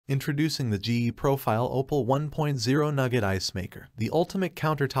Introducing the GE Profile Opal 1.0 Nugget Icemaker, the ultimate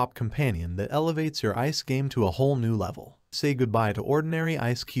countertop companion that elevates your ice game to a whole new level. Say goodbye to ordinary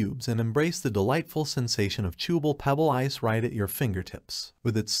ice cubes and embrace the delightful sensation of chewable pebble ice right at your fingertips.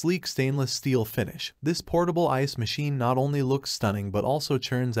 With its sleek stainless steel finish, this portable ice machine not only looks stunning but also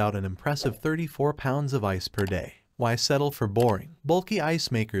churns out an impressive 34 pounds of ice per day. Why settle for boring, bulky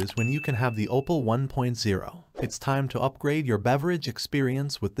ice makers when you can have the Opal 1.0? It's time to upgrade your beverage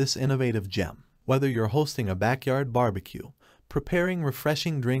experience with this innovative gem. Whether you're hosting a backyard barbecue, preparing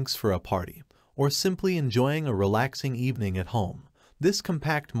refreshing drinks for a party, or simply enjoying a relaxing evening at home, this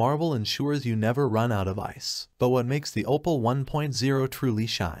compact marvel ensures you never run out of ice. But what makes the Opal 1.0 truly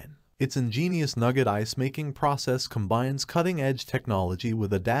shine? Its ingenious nugget ice-making process combines cutting-edge technology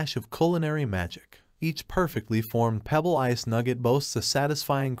with a dash of culinary magic. Each perfectly formed pebble ice nugget boasts a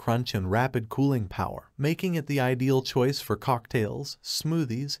satisfying crunch and rapid cooling power, making it the ideal choice for cocktails,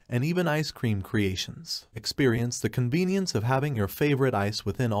 smoothies, and even ice cream creations. Experience the convenience of having your favorite ice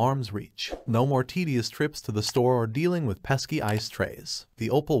within arm's reach. No more tedious trips to the store or dealing with pesky ice trays. The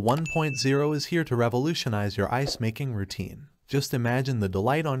Opal 1.0 is here to revolutionize your ice-making routine. Just imagine the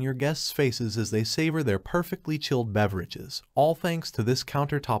delight on your guests' faces as they savor their perfectly chilled beverages, all thanks to this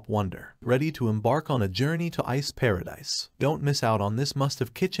countertop wonder. Ready to embark on a journey to ice paradise? Don't miss out on this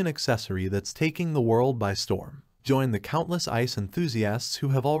must-have kitchen accessory that's taking the world by storm. Join the countless ice enthusiasts who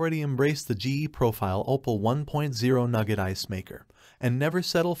have already embraced the GE Profile Opal 1.0 Nugget Icemaker, and never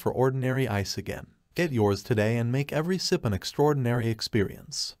settle for ordinary ice again. Get yours today and make every sip an extraordinary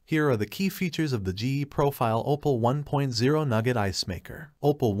experience. Here are the key features of the GE Profile Opal 1.0 Nugget Icemaker.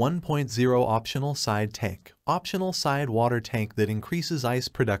 Opal 1.0 Optional Side Tank. Optional side water tank that increases ice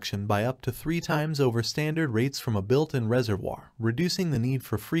production by up to 3 times over standard rates from a built-in reservoir, reducing the need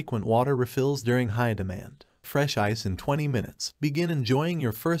for frequent water refills during high demand. Fresh ice in 20 minutes. Begin enjoying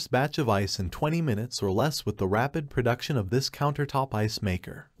your first batch of ice in 20 minutes or less with the rapid production of this countertop ice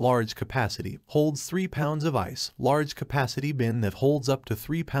maker. Large capacity. Holds 3 pounds of ice. Large capacity bin that holds up to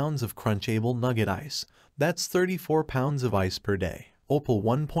 3 pounds of crunchable nugget ice. That's 34 pounds of ice per day. Opal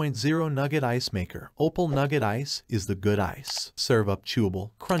 1.0 Nugget Icemaker. Opal Nugget Ice is the good ice. Serve up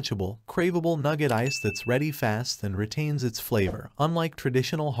chewable, crunchable, craveable nugget ice that's ready fast and retains its flavor, unlike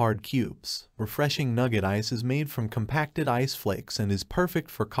traditional hard cubes. Refreshing nugget ice is made from compacted ice flakes and is perfect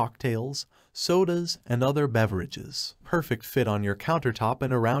for cocktails, sodas, and other beverages. Perfect fit on your countertop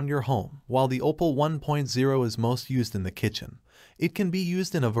and around your home. While the Opal 1.0 is most used in the kitchen, it can be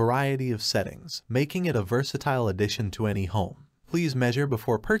used in a variety of settings, making it a versatile addition to any home. Please measure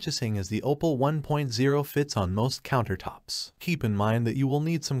before purchasing as the Opal 1.0 fits on most countertops. Keep in mind that you will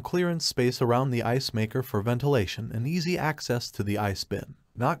need some clearance space around the ice maker for ventilation and easy access to the ice bin.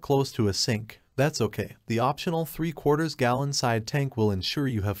 Not close to a sink? That's okay. The optional 3/4 gallon side tank will ensure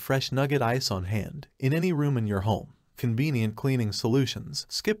you have fresh nugget ice on hand in any room in your home. Convenient cleaning solutions.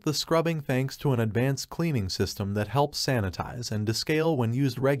 Skip the scrubbing thanks to an advanced cleaning system that helps sanitize and descale when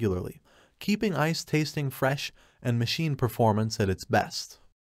used regularly, keeping ice tasting fresh and machine performance at its best.